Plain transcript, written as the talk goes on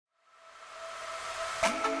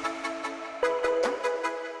What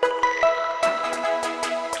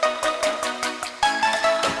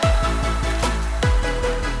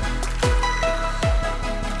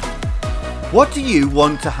do you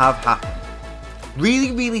want to have happen?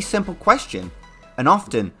 Really, really simple question, and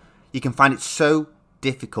often you can find it so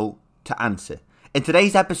difficult to answer. In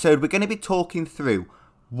today's episode, we're going to be talking through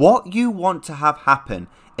what you want to have happen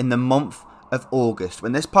in the month of August.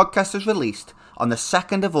 When this podcast is released on the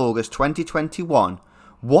 2nd of August 2021,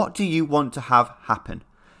 what do you want to have happen?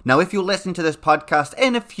 Now, if you're listening to this podcast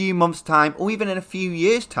in a few months' time or even in a few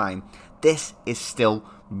years' time, this is still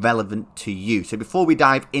relevant to you. So before we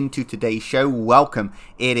dive into today's show, welcome.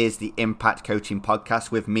 It is the Impact Coaching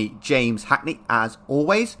Podcast with me, James Hackney, as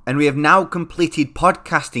always. And we have now completed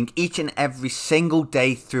podcasting each and every single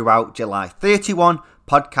day throughout July. 31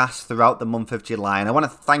 podcasts throughout the month of July. And I want to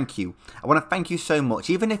thank you. I want to thank you so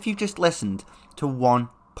much. Even if you just listened to one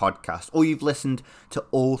podcast or you've listened to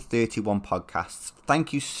all 31 podcasts,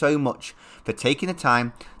 thank you so much for taking the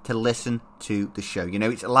time to listen to the show. You know,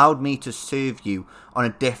 it's allowed me to serve you on a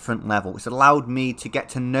different level. It's allowed me to get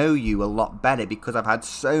to know you a lot better because I've had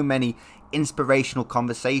so many inspirational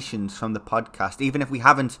conversations from the podcast. Even if we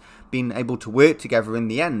haven't been able to work together in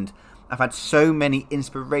the end, I've had so many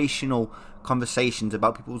inspirational conversations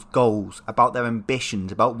about people's goals, about their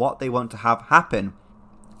ambitions, about what they want to have happen.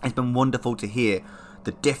 It's been wonderful to hear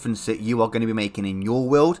the difference that you are going to be making in your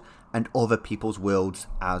world and other people's worlds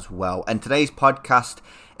as well. And today's podcast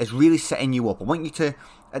is really setting you up. I want you to,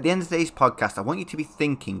 at the end of today's podcast, I want you to be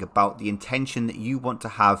thinking about the intention that you want to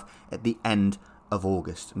have at the end of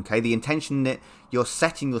August. Okay, the intention that you're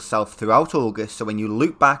setting yourself throughout August, so when you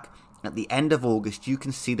look back at the end of August, you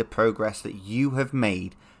can see the progress that you have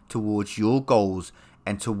made towards your goals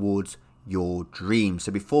and towards your dreams.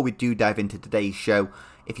 So before we do dive into today's show,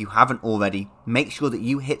 if you haven't already, make sure that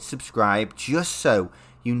you hit subscribe just so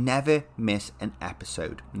you never miss an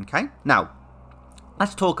episode, okay? Now,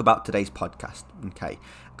 let's talk about today's podcast, okay?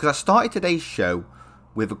 Because I started today's show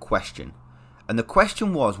with a question. And the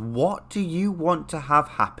question was, what do you want to have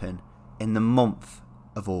happen in the month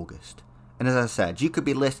of August? And as I said, you could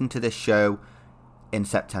be listening to this show in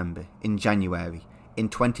September, in January, in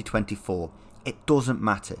 2024. It doesn't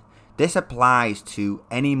matter. This applies to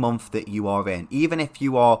any month that you are in. Even if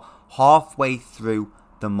you are halfway through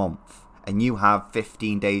the month and you have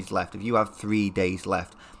 15 days left, if you have 3 days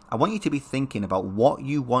left, I want you to be thinking about what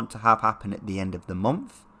you want to have happen at the end of the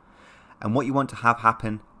month and what you want to have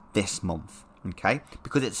happen this month, okay?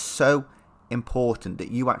 Because it's so important that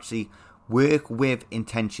you actually work with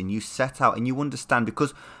intention. You set out and you understand,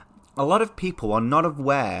 because a lot of people are not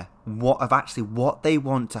aware what they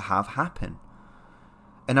want to have happen.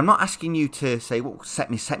 And I'm not asking you to say, well, set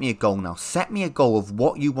me a goal now. Set me a goal of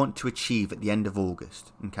what you want to achieve at the end of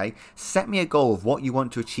August, okay? Set me a goal of what you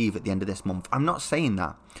want to achieve at the end of this month. I'm not saying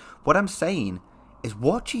that. What I'm saying is,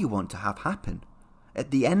 what do you want to have happen?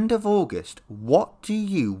 At the end of August, what do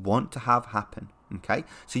you want to have happen, okay?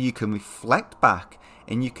 So you can reflect back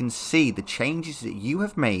and you can see the changes that you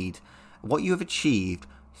have made, what you have achieved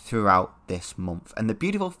throughout this month. And the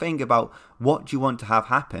beautiful thing about what do you want to have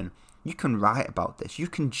happen, you can write about this. You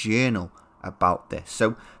can journal about this.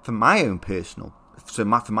 So for my own personal,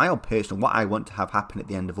 what I want to have happen at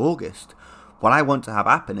the end of August, what I want to have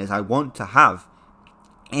happen is I want to have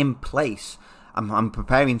in place, I'm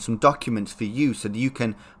preparing some documents for you so that you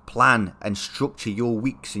can plan and structure your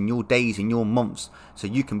weeks and your days and your months so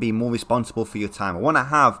you can be more responsible for your time. I want to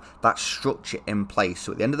have that structure in place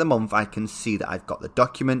so at the end of the month I can see that I've got the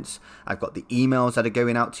documents, I've got the emails that are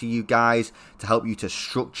going out to you guys to help you to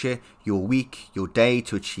structure your week, your day,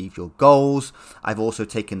 to achieve your goals. I've also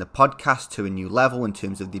taken the podcast to a new level in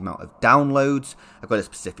terms of the amount of downloads. I've got a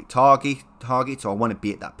specific target, so I want to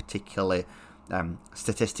be at that particular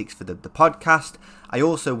statistics for the podcast. I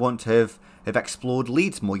also want to have explored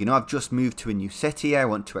Leeds more. You know, I've just moved to a new city. I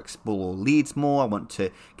want to explore Leeds more. I want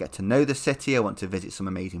to get to know the city. I want to visit some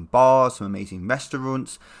amazing bars, some amazing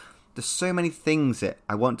restaurants. There's so many things that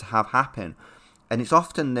I want to have happen. And it's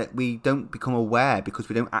often that we don't become aware because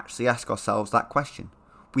we don't actually ask ourselves that question.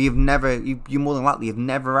 You more than likely have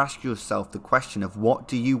never asked yourself the question of what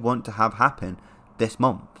do you want to have happen this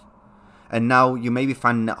month? And now you may be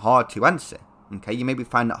finding it hard to answer. Okay, you may be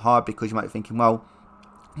finding it hard because you might be thinking, well,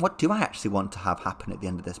 what do I actually want to have happen at the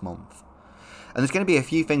end of this month? And there's going to be a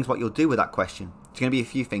few things what you'll do with that question. There's going to be a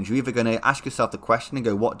few things. You're either going to ask yourself the question and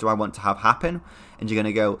go, what do I want to have happen? And you're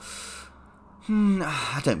going to go,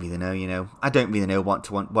 I don't really know, I don't really know what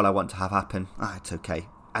I want to have happen. It's okay.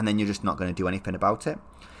 And then you're just not going to do anything about it.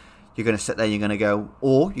 You're going to sit there, you're going to go,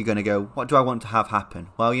 what do I want to have happen?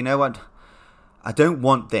 Well, you know what? I don't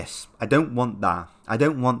want this, I don't want that, I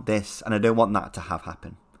don't want this, and I don't want that to have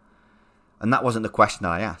happen. And that wasn't the question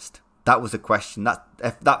that I asked. That was the question,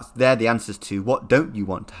 they're the answers to what don't you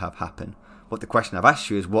want to have happen. What the question I've asked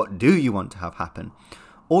you is, what do you want to have happen?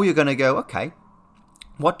 Or you're going to go, okay,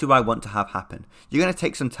 what do I want to have happen? You're going to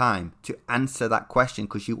take some time to answer that question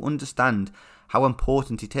because you understand how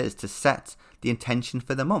important it is to set the intention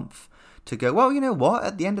for the month. To go, well, you know what,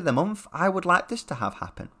 at the end of the month, I would like this to have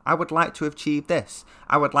happen. I would like to achieve this.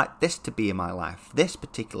 I would like this to be in my life, this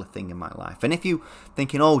particular thing in my life. And if you're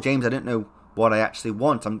thinking, oh, James, I don't know what I actually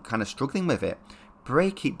want, I'm kind of struggling with it,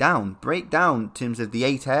 break it down. Break down in terms of the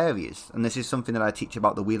 8 areas. And this is something that I teach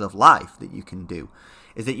about the Wheel of Life that you can do,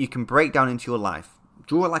 is that you can break down into your life.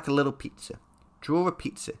 Draw like a little pizza. Draw a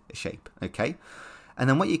pizza shape, okay? And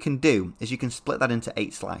then what you can do is you can split that into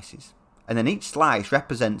 8 slices. And then each slice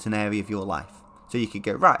represents an area of your life. So you could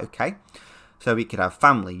go, right, okay. So you could have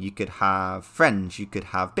family, you could have friends, you could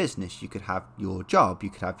have business, you could have your job, you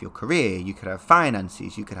could have your career, you could have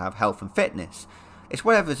finances, you could have health and fitness. It's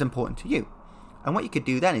whatever is important to you. And what you could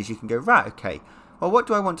do then is you can go, right, okay, well, what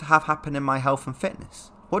do I want to have happen in my health and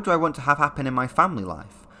fitness? What do I want to have happen in my family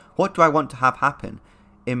life? What do I want to have happen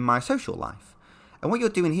in my social life? And what you're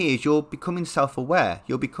doing here is you're becoming self-aware.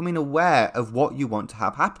 You're becoming aware of what you want to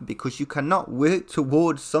have happen, because you cannot work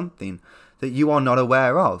towards something that you are not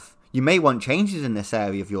aware of. You may want changes in this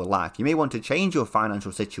area of your life. You may want to change your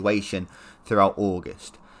financial situation throughout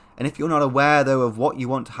August. And if you're not aware, though, of what you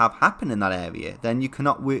want to have happen in that area, then you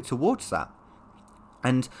cannot work towards that.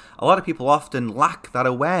 And a lot of people often lack that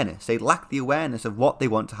awareness. They lack the awareness of what they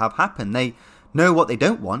want to have happen. They know what they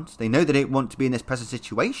don't want. They know they don't want to be in this present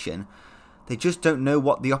situation. They just don't know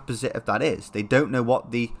what the opposite of that is. They don't know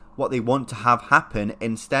what they want to have happen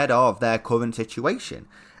instead of their current situation.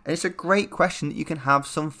 And it's a great question that you can have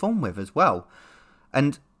some fun with as well.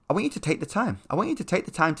 And I want you to take the time. I want you to take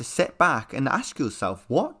the time to sit back and ask yourself,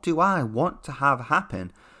 what do I want to have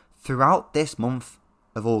happen throughout this month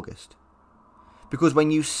of August? Because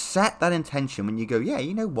when you set that intention, when you go, yeah,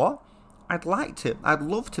 you know what? I'd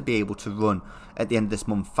love to be able to run at the end of this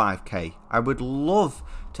month 5k. I would love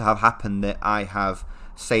to have happen that I have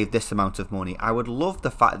saved this amount of money. I would love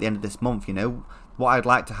the fact at the end of this month, what I'd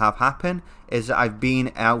like to have happen is that I've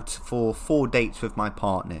been out for 4 dates with my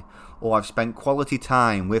partner, or I've spent quality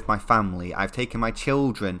time with my family. I've taken my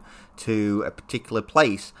children to a particular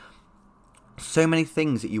place. So many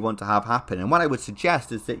things that you want to have happen. And what I would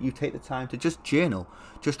suggest is that you take the time to just journal.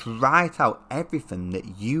 Just write out everything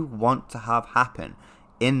that you want to have happen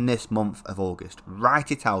in this month of August.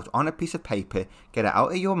 Write it out on a piece of paper, get it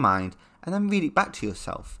out of your mind, and then read it back to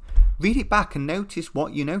yourself. Read it back and notice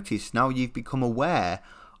what you notice. Now you've become aware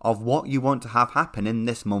of what you want to have happen in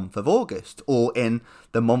this month of August, or in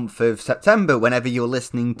the month of September, whenever you're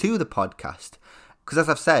listening to the podcast. Because as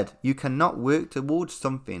I've said, you cannot work towards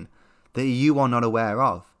something that you are not aware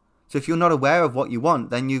of. So if you're not aware of what you want,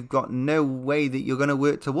 then you've got no way that you're going to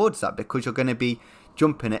work towards that, because you're going to be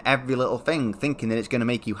jumping at every little thing, thinking that it's going to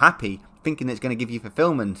make you happy, thinking that it's going to give you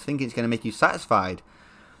fulfillment, thinking it's going to make you satisfied.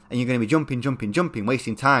 And you're going to be jumping,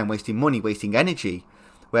 wasting time, wasting money, wasting energy.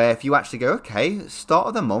 Where if you actually go, okay, start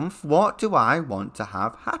of the month, what do I want to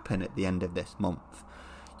have happen at the end of this month?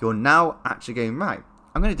 You're now actually going, right,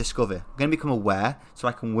 I'm going to discover, I'm going to become aware so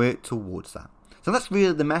I can work towards that. So that's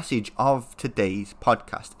really the message of today's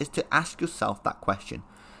podcast, is to ask yourself that question.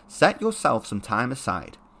 Set yourself some time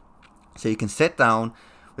aside so you can sit down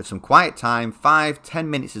with some quiet time. 5-10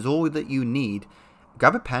 minutes is all that you need.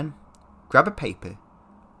 Grab a pen, grab a paper,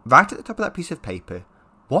 write at the top of that piece of paper,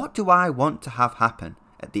 what do I want to have happen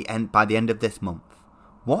by the end of this month?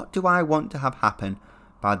 What do I want to have happen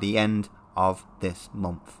by the end of this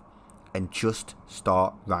month? And just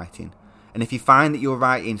start writing. And if you find that you're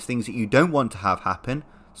writing things that you don't want to have happen,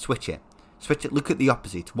 switch it. Look at the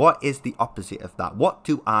opposite. What is the opposite of that? What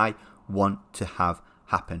do I want to have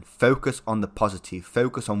happen? Focus on the positive.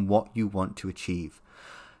 Focus on what you want to achieve.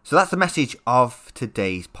 So that's the message of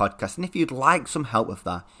today's podcast. And if you'd like some help with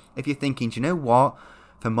that, if you're thinking, do you know what?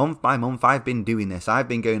 For month by month, I've been doing this. I've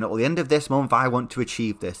been going, at the end of this month, I want to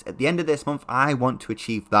achieve this. At the end of this month, I want to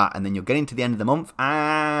achieve that. And then you're getting to the end of the month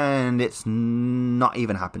and it's not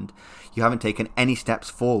even happened. You haven't taken any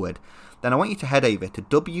steps forward. Then I want you to head over to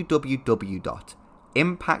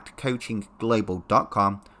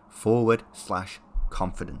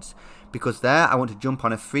www.impactcoachingglobal.com/confidence. Because there, I want to jump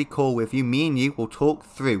on a free call with you. Me and you will talk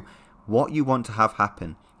through what you want to have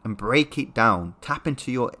happen and break it down. Tap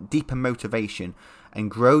into your deeper motivation and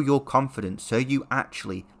grow your confidence so you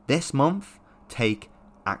actually, this month, take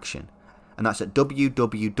action. And that's at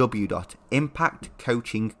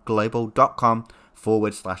www.impactcoachingglobal.com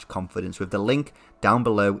habits.com/confidence with the link down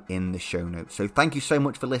below in the show notes. So thank you so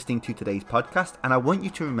much for listening to today's podcast, and I want you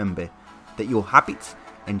to remember that your habits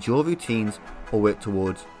and your routines will work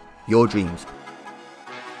towards your dreams.